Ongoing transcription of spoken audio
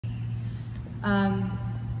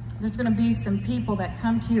There's going to be some people that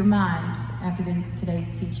come to your mind after today's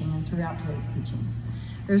teaching and throughout today's teaching.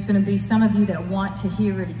 There's going to be some of you that want to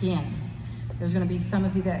hear it again. There's going to be some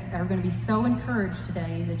of you that are going to be so encouraged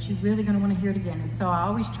today that you're really going to want to hear it again. And so I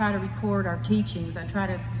always try to record our teachings. I try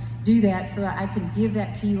to do that so that I can give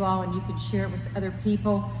that to you all and you can share it with other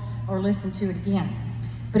people or listen to it again.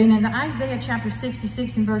 But in Isaiah chapter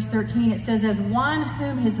 66 and verse 13, it says, "As one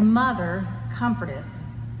whom his mother comforteth,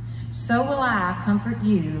 so will I comfort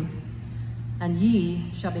you, and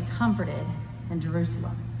ye shall be comforted in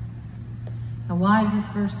Jerusalem." Now, why is this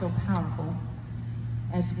verse so powerful?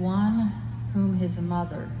 As one whom his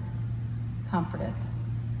mother comforteth,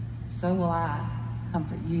 so will I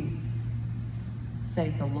comfort you,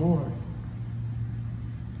 saith the Lord.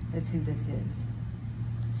 That's who this is.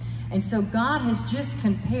 And so God has just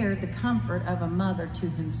compared the comfort of a mother to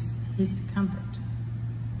his comfort.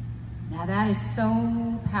 Now that is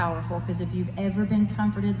so powerful, because if you've ever been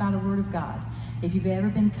comforted by the Word of God, if you've ever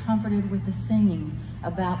been comforted with the singing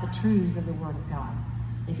about the truths of the Word of God,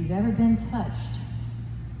 if you've ever been touched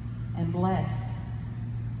and blessed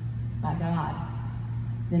by God,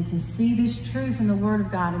 then to see this truth in the Word of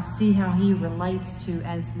God and see how he relates to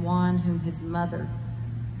as one whom his mother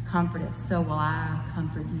comforteth, so will I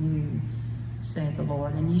comfort you, saith the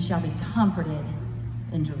Lord, and ye shall be comforted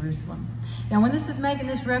in Jerusalem. Now, when this is making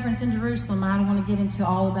this reference in Jerusalem, I don't want to get into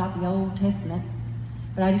all about the Old Testament,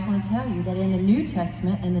 but I just want to tell you that in the New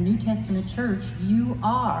Testament, in the New Testament church, you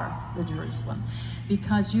are the Jerusalem,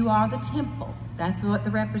 because you are the temple. That's what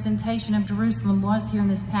the representation of Jerusalem was here in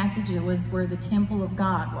this passage. It was where the temple of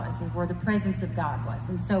God was, and where the presence of God was.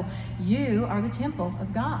 And so you are the temple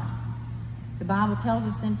of God. The Bible tells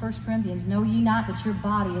us in 1 Corinthians, "Know ye not that your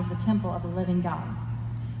body is the temple of the living God?"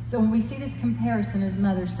 So when we see this comparison as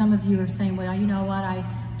mothers, some of you are saying, "Well, you know what,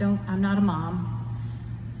 I'm not a mom."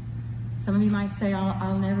 Some of you might say,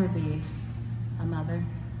 I'll never be a mother.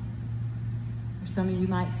 Or some of you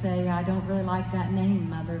might say, "I don't really like that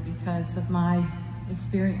name, mother, because of my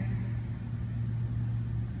experience."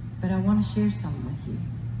 But I want to share something with you.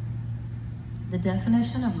 The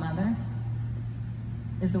definition of mother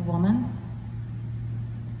is a woman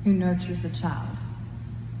who nurtures a child.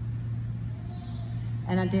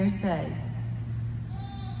 And I dare say,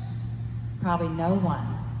 probably no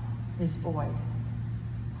one is void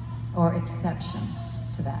or exception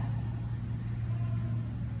to that.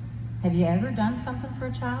 Have you ever done something for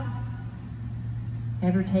a child?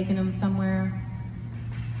 Ever taken them somewhere?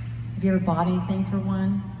 Have you ever bought anything for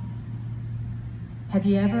one? Have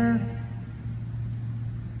you ever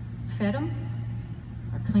fed them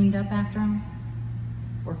or cleaned up after them?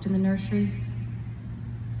 Worked in the nursery?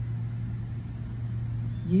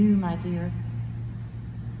 You, my dear,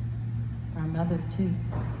 are a mother too.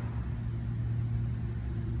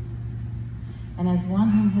 And as one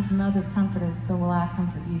whom his mother comforted, so will I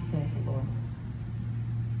comfort you, saith the Lord.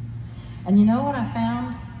 And you know what I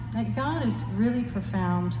found? That God is really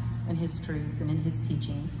profound in his truths and in his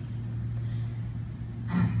teachings.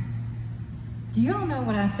 Do you all know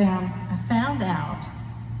what I found? I found out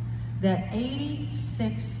that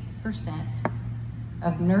 86%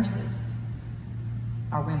 of nurses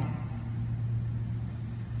are women.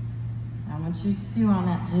 I want you to stew on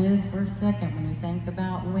that just for a second when you think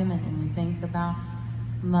about women and you think about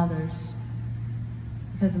mothers.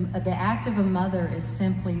 Because the act of a mother is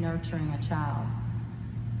simply nurturing a child.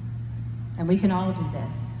 And we can all do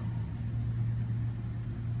this.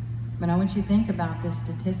 But I want you to think about this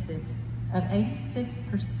statistic of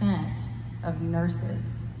 86% of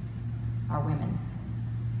nurses are women.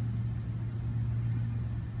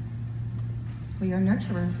 We are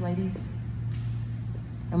nurturers, ladies.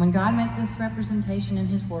 And when God makes this representation in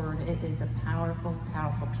his word, it is a powerful,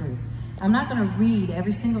 powerful truth. I'm not going to read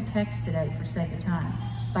every single text today for sake of time,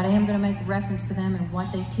 but I am going to make reference to them and what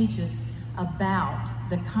they teach us about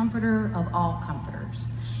the comforter of all comforters.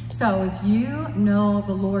 So if you know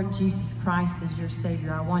the Lord Jesus Christ as your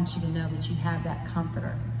Savior, I want you to know that you have that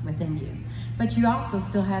comforter within you. But you also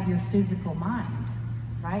still have your physical mind,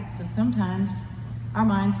 right? So sometimes our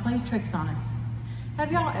minds play tricks on us. Have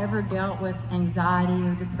y'all ever dealt with anxiety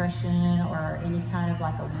or depression or any kind of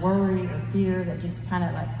like a worry or fear that just kind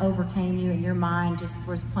of like overcame you and your mind just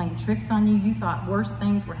was playing tricks on you? You thought worse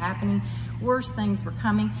things were happening, worse things were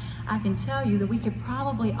coming. I can tell you that we could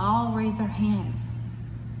probably all raise our hands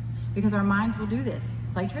because our minds will do this,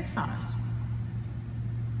 play tricks on us.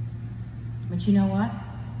 But you know what?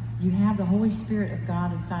 You have the Holy Spirit of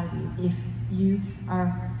God inside of you if you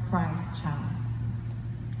are Christ's child.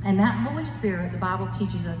 And that Holy Spirit, the Bible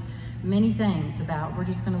teaches us, many things about, we're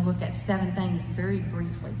just going to look at 7 things very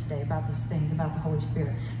briefly today about these things about the Holy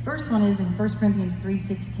Spirit. First one is in 1 Corinthians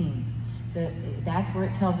 3:16. So that's where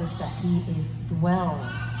it tells us that he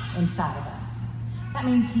dwells inside of us. That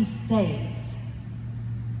means he stays.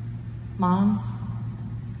 Moms,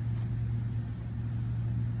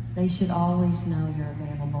 they should always know you're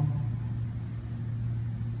available.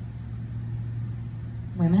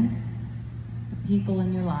 Women, the people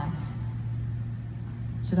in your life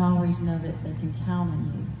should always know that they can count on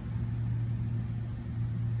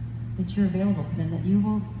you, that you're available to them, that you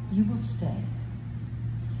will stay.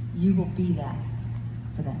 You will be that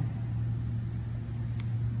for them.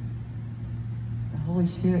 The Holy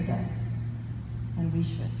Spirit does, and we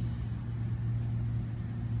should.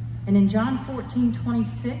 And in John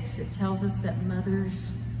 14:26, it tells us that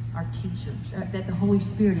mothers are teachers, that the Holy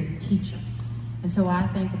Spirit is a teacher. And so I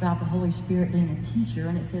think about the Holy Spirit being a teacher,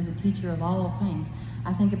 and it says a teacher of all things.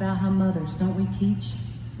 I think about how mothers, don't we teach?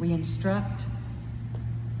 We instruct.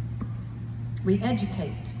 We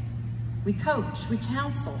educate. We coach. We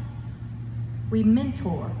counsel. We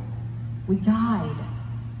mentor. We guide.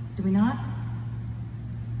 Do we not?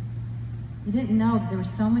 You didn't know that there were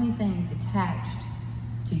so many things attached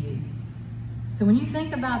to you. So when you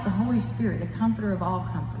think about the Holy Spirit, the comforter of all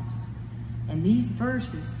comforts, and these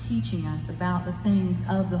verses teaching us about the things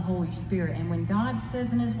of the Holy Spirit, and when God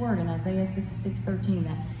says in his word in Isaiah 66:13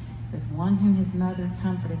 that there's one whom his mother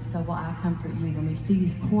comforted, so will I comfort you, then we see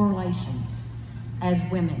these correlations as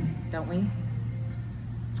women, don't we?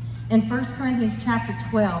 In 1 Corinthians chapter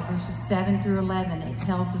 12, verses 7 through 11, it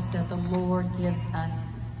tells us that the Lord gives us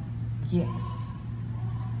gifts.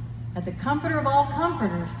 That the comforter of all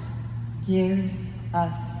comforters gives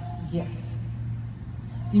us gifts.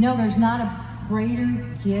 You know, there's not a greater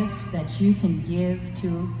gift that you can give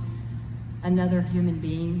to another human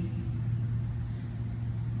being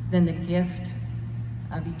than the gift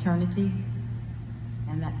of eternity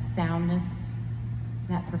and that soundness,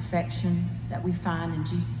 that perfection that we find in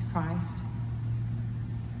Jesus Christ.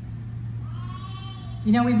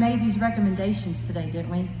 You know, we made these recommendations today, didn't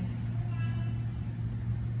we?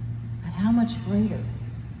 But how much greater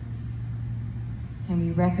can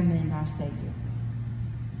we recommend our Savior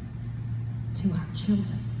to our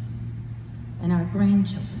children and our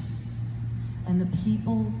grandchildren and the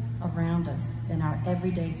people around us in our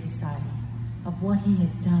everyday society of what he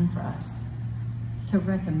has done for us, to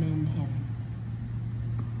recommend him?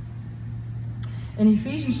 In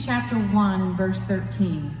Ephesians chapter 1 and verse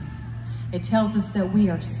 13, it tells us that we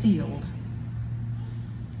are sealed.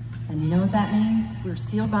 And you know what that means? We're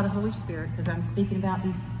sealed by the Holy Spirit, because I'm speaking about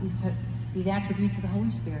these attributes of the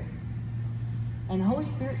Holy Spirit. And the Holy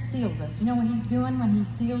Spirit seals us. You know what he's doing when he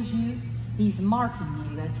seals you? He's marking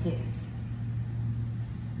you as his.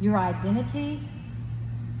 Your identity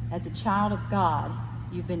as a child of God,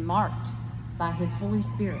 you've been marked by his Holy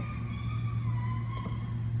Spirit.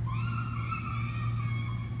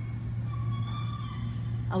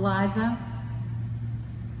 Eliza,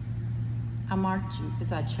 I marked you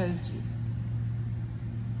because I chose you.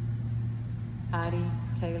 Heidi,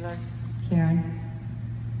 Taylor, Karen,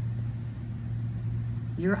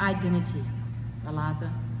 your identity,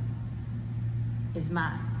 Eliza, is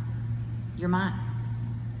mine. You're mine.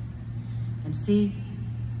 And see,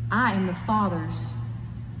 I am the Father's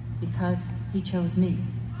because he chose me.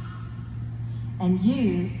 And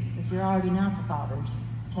you, if you're already not the Father's,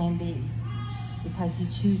 can be, because he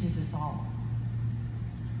chooses us all.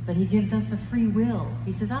 But he gives us a free will.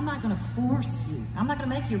 He says, I'm not going to force you. I'm not going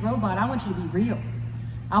to make you a robot. I want you to be real.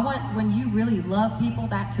 I want, when you really love people,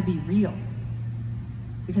 that to be real.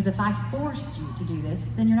 Because if I forced you to do this,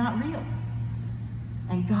 then you're not real.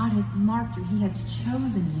 And God has marked you. He has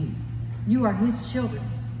chosen you. You are his children.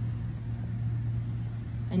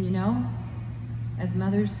 And you know, as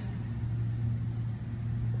mothers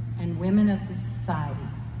and women of the society,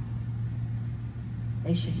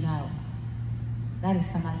 they should know that is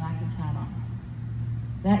somebody I can count on.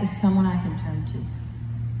 That is someone I can turn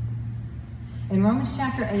to. In Romans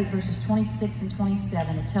chapter 8, verses 26 and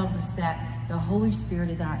 27, it tells us that the Holy Spirit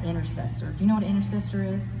is our intercessor. Do you know what an intercessor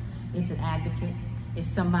is? It's an advocate. It's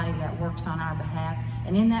somebody that works on our behalf.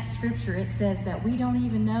 And in that scripture, it says that we don't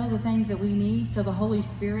even know the things that we need, so the Holy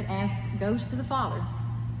Spirit goes to the Father,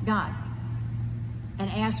 God, and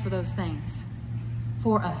asks for those things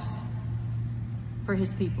for us, for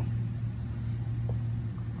his people.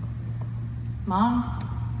 Moms,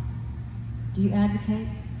 do you advocate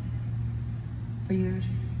for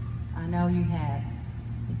yours? I know you have.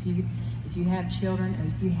 If you have children,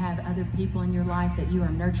 or if you have other people in your life that you are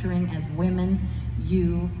nurturing as women,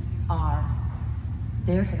 you are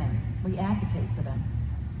there for them. We advocate for them.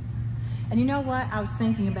 And you know what I was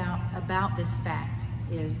thinking about this fact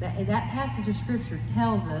is that passage of Scripture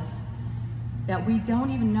tells us that we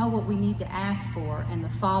don't even know what we need to ask for, and the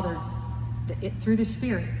Father, through the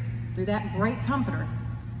Spirit, through that great Comforter,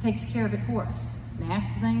 takes care of it for us and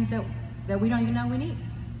asks the things that we don't even know we need.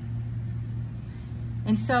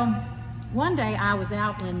 And so one day I was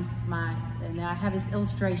out and I have this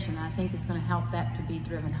illustration. I think it's going to help that to be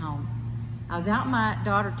driven home. I was out in my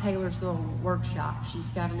daughter Taylor's little workshop. She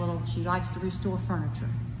likes to restore furniture.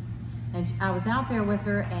 And I was out there with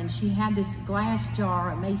her, and she had this glass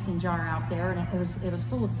jar, a mason jar out there, and it was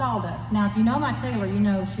full of sawdust. Now, if you know my Taylor, you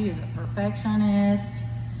know she is a perfectionist,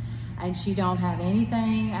 and she don't have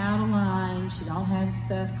anything out of line. She don't have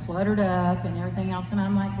stuff cluttered up and everything else. And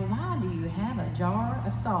I'm like, well, why do you have a jar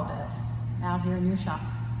of sawdust out here in your shop?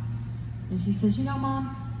 And she says, you know,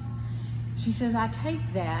 Mom, she says, I take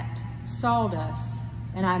that sawdust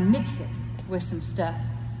and I mix it with some stuff.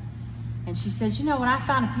 And she says, you know, when I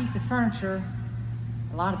find a piece of furniture,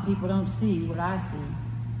 a lot of people don't see what I see.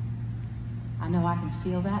 I know I can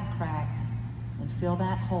feel that crack and fill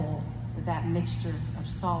that hole with that mixture of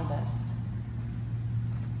sawdust.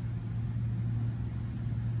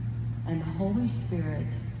 And the Holy Spirit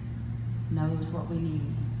knows what we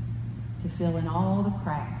need to fill in all the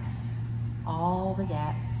cracks, all the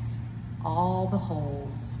gaps, all the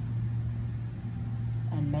holes,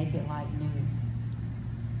 and make it like new.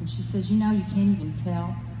 And she says, you know, you can't even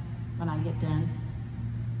tell when I get done.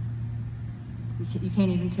 You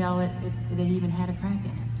can't even tell that it even had a crack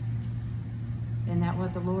in it. Isn't that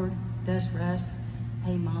what the Lord does for us?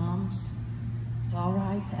 Hey, moms, it's all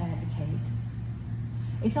right to advocate.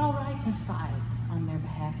 It's all right to fight on their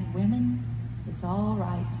behalf. And women, it's all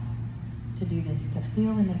right to do this, to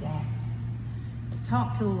fill in the gaps.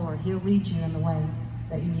 Talk to the Lord. He'll lead you in the way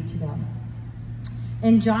that you need to go.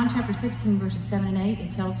 In John chapter 16, verses 7 and 8,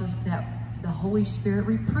 it tells us that the Holy Spirit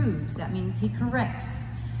reproves. That means he corrects.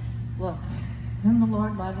 Look, whom the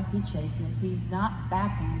Lord loveth, he chasteneth. He's not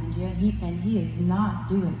backing you, and he is not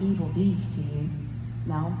doing evil deeds to you.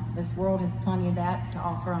 No, this world has plenty of that to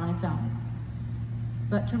offer on its own.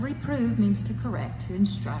 But to reprove means to correct, to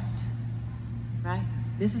instruct, right?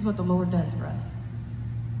 This is what the Lord does for us.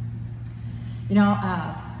 You know,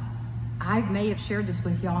 I may have shared this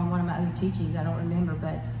with y'all in one of my other teachings, I don't remember,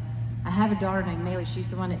 but I have a daughter named Maylee. She's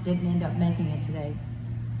the one that didn't end up making it today.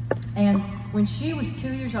 And when she was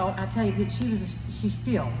 2 years old, I tell you that she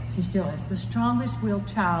still is the strongest willed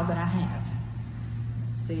child that I have.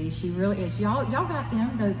 See, she really is. Y'all got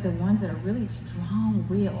them, the ones that are really strong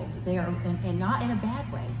willed. They are, and not in a bad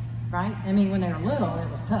way, right? I mean, when they were little, it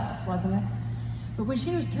was tough, wasn't it? But when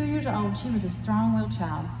she was 2 years old, she was a strong willed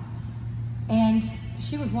child. And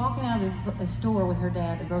she was walking out of the store with her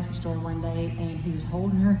dad, the grocery store one day, and he was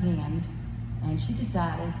holding her hand, and she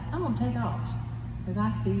decided, I'm gonna take off. Because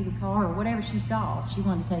I see the car, or whatever she saw, she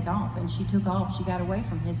wanted to take off, and she took off. She got away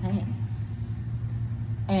from his hand.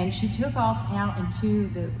 And she took off out into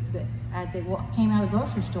as they came out of the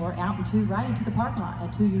grocery store, right into the parking lot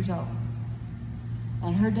at 2 years old.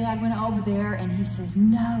 And her dad went over there, and he says,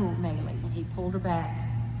 no, Maylee, and he pulled her back.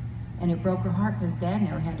 And it broke her heart because Dad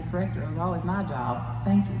never had to correct her. It was always my job.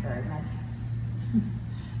 Thank you very much.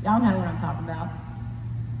 Y'all know what I'm talking about.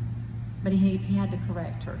 But he had to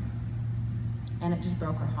correct her. And it just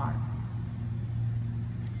broke her heart.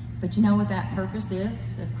 But you know what that purpose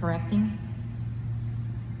is of correcting?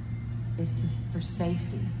 Is for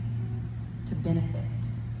safety, to benefit,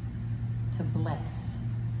 to bless,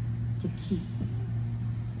 to keep,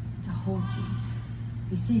 to hold you.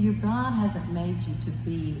 You see, your God hasn't made you to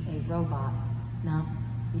be a robot. No,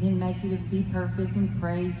 he didn't make you to be perfect and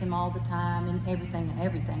praise him all the time and everything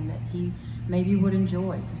that he maybe would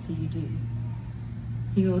enjoy to see you do.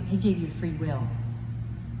 He gave you free will.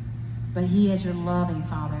 But he, as your loving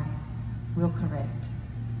Father, will correct.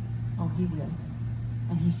 Oh, he will.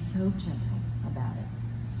 And he's so gentle about it.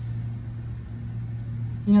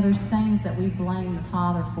 You know, there's things that we blame the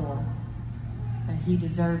Father for, but he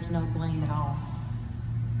deserves no blame at all.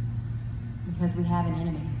 Because we have an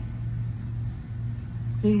enemy.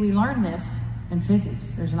 See, we learn this in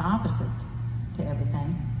physics. There's an opposite to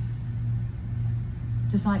everything.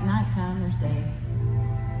 Just like nighttime, there's day.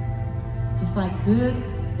 Just like good,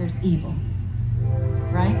 there's evil.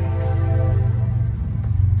 Right?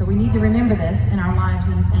 So we need to remember this in our lives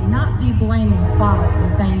and not be blaming the Father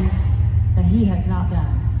for things that he has not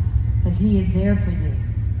done. Because he is there for you.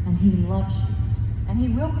 And he loves you. And he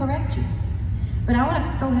will correct you. But I want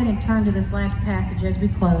to go ahead and turn to this last passage as we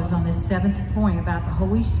close on this 7th point about the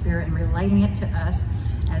Holy Spirit and relating it to us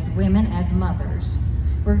as women, as mothers.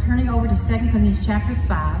 We're turning over to 2 Corinthians chapter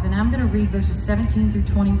 5, and I'm going to read verses 17 through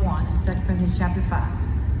 21 in 2 Corinthians chapter 5.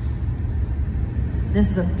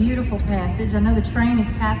 This is a beautiful passage. I know the train is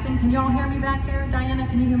passing. Can you all hear me back there? Diana,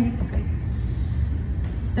 can you hear me? Okay.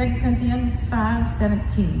 2 Corinthians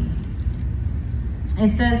 5:17.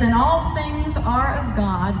 It says, "And all things are of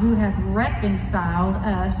God, who hath reconciled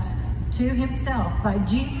us to himself by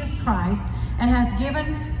Jesus Christ, and hath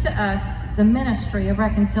given to us the ministry of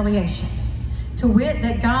reconciliation. To wit,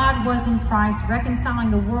 that God was in Christ reconciling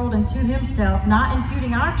the world unto himself, not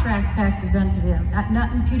imputing our trespasses unto them,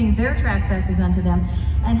 not imputing their trespasses unto them,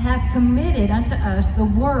 and hath committed unto us the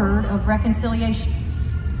word of reconciliation.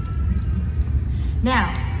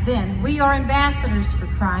 Now, then, we are ambassadors for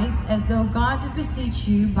Christ, as though God did beseech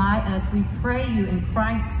you by us. We pray you in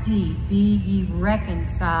Christ's stead, be ye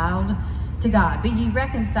reconciled to God." Be ye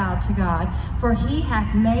reconciled to God, for he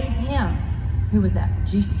hath made him, who was that?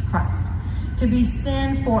 Jesus Christ, to be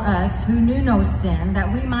sin for us who knew no sin,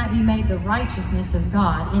 that we might be made the righteousness of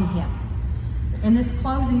God in him. In this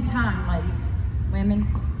closing time, ladies, women,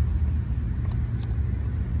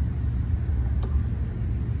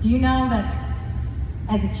 do you know that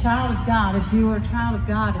as a child of God, if you are a child of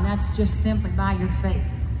God, and that's just simply by your faith.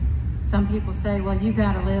 Some people say, well, you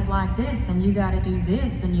got to live like this, and you got to do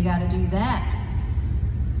this, and you got to do that.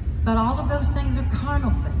 But all of those things are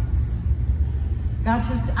carnal things. God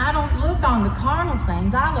says, I don't look on the carnal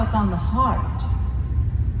things, I look on the heart.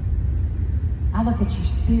 I look at your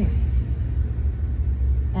spirit.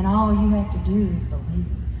 And all you have to do is believe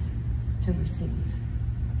to receive.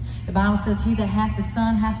 The Bible says, he that hath the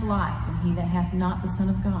Son hath life, and he that hath not the Son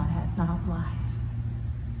of God hath not life.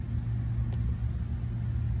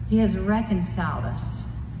 He has reconciled us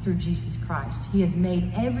through Jesus Christ. He has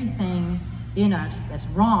made everything in us that's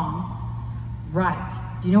wrong, right.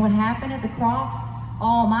 Do you know what happened at the cross?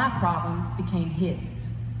 All my problems became his.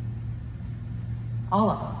 All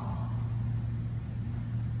of them.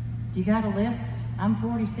 Do you got a list? I'm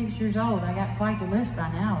 46 years old. I got quite the list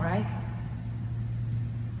by now, right?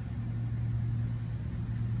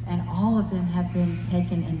 And all of them have been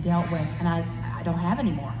taken and dealt with, and I don't have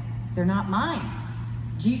any more. They're not mine.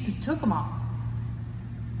 Jesus took them all.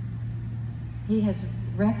 He has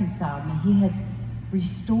reconciled me. He has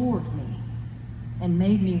restored me and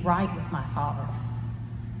made me right with my Father.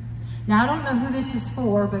 Now, I don't know who this is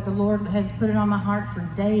for, but the Lord has put it on my heart for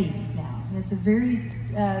days now. And it's a very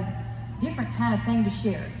different kind of thing to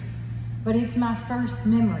share. But it's my first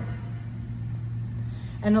memory.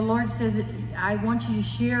 And the Lord says, I want you to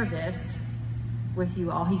share this with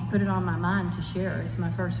you all. He's put it on my mind to share. It's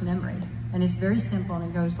my first memory. And it's very simple, and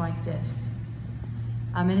it goes like this.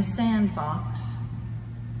 I'm in a sandbox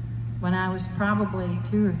when I was probably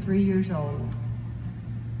 2 or 3 years old.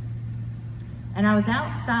 And I was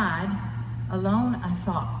outside, alone, I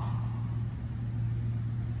thought.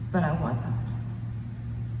 But I wasn't.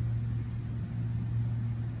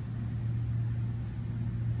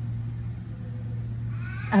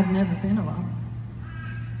 I've never been alone,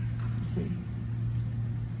 you see.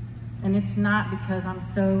 And it's not because I'm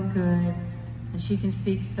so good and she can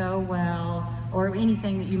speak so well or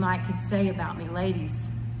anything that you might could say about me. Ladies,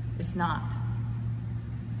 it's not.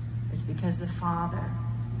 It's because the Father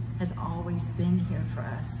has always been here for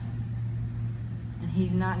us. And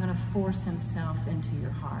he's not going to force himself into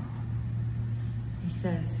your heart. He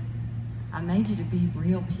says, I made you to be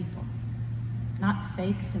real people, not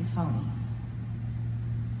fakes and phonies.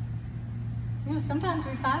 You know, sometimes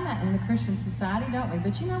we find that in the Christian society, don't we?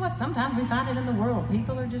 But you know what? Sometimes we find it in the world.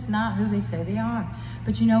 People are just not who they say they are.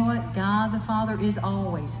 But you know what? God the Father is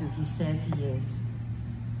always who he says he is.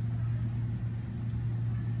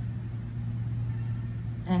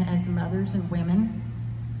 And as mothers and women,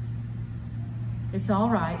 it's all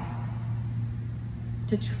right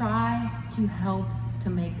to try to help to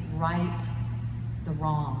make right the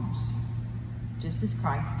wrongs, just as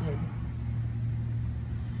Christ did.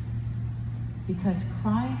 Because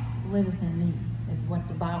Christ liveth in me, is what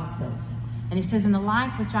the Bible says. And he says, in the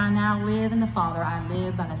life which I now live in the Father, I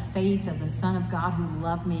live by the faith of the Son of God who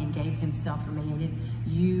loved me and gave himself for me. And if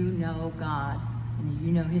you know God, and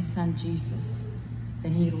you know his Son Jesus,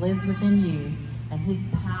 then he lives within you, and his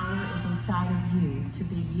power is inside of you to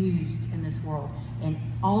be used in this world. In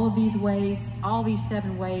all of these ways, all these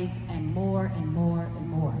 7 ways, and more and more and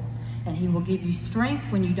more. And he will give you strength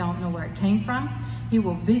when you don't know where it came from. He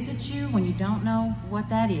will visit you when you don't know what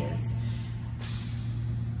that is.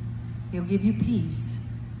 He'll give you peace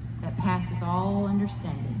that passeth all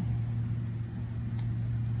understanding.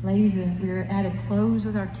 Ladies, we're at a close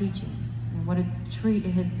with our teaching. And what a treat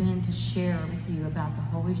it has been to share with you about the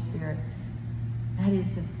Holy Spirit. That is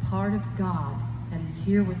the part of God that is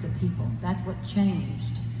here with the people. That's what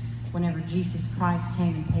changed whenever Jesus Christ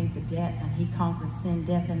came and paid the debt, and he conquered sin,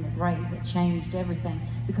 death, and the grave. It changed everything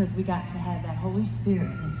because we got to have that Holy Spirit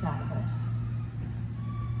inside of us.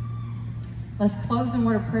 Let's close in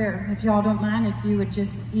word of prayer. If y'all don't mind, if you would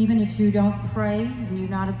just, even if you don't pray and you're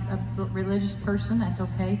not a religious person, that's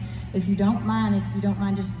okay. If you don't mind,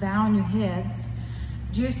 just bowing your heads,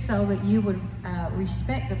 just so that you would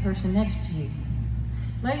respect the person next to you.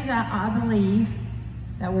 Ladies, I believe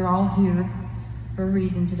that we're all here for a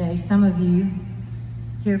reason today. Some of you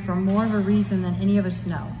here for more of a reason than any of us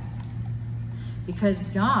know. Because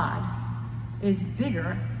God is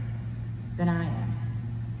bigger than I am.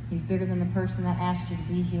 He's bigger than the person that asked you to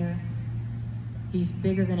be here. He's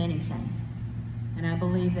bigger than anything. And I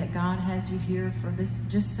believe that God has you here for this,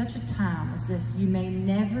 just such a time as this. You may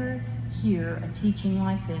never hear a teaching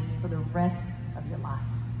like this for the rest of your life.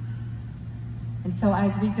 And so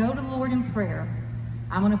as we go to the Lord in prayer,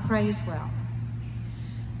 I'm going to pray as well.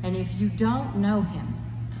 And if you don't know him,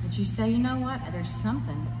 but you say, you know what, there's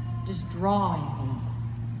something just drawing me.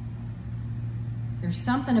 There's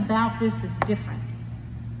something about this that's different.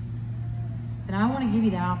 And I want to give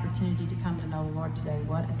you that opportunity to come to know the Lord today.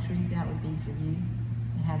 What a treat that would be for you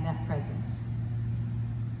to have that presence.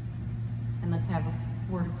 And let's have a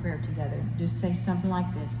word of prayer together. Just say something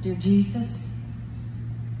like this. Dear Jesus,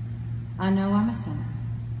 I know I'm a sinner.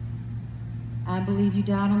 I believe you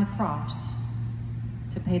died on the cross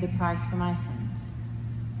to pay the price for my sins.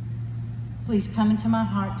 Please come into my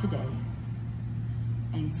heart today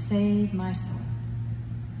and save my soul.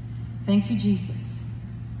 Thank you, Jesus,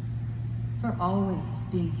 for always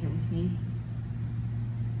being here with me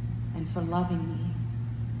and for loving me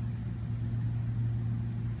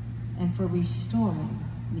and for restoring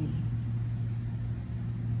me,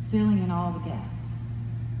 filling in all the gaps.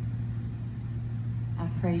 I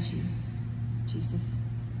praise you, Jesus.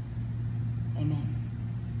 Amen.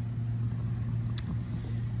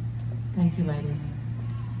 Thank you, ladies.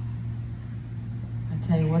 I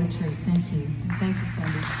tell you, what a treat. Thank you. And thank you,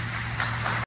 Cindy.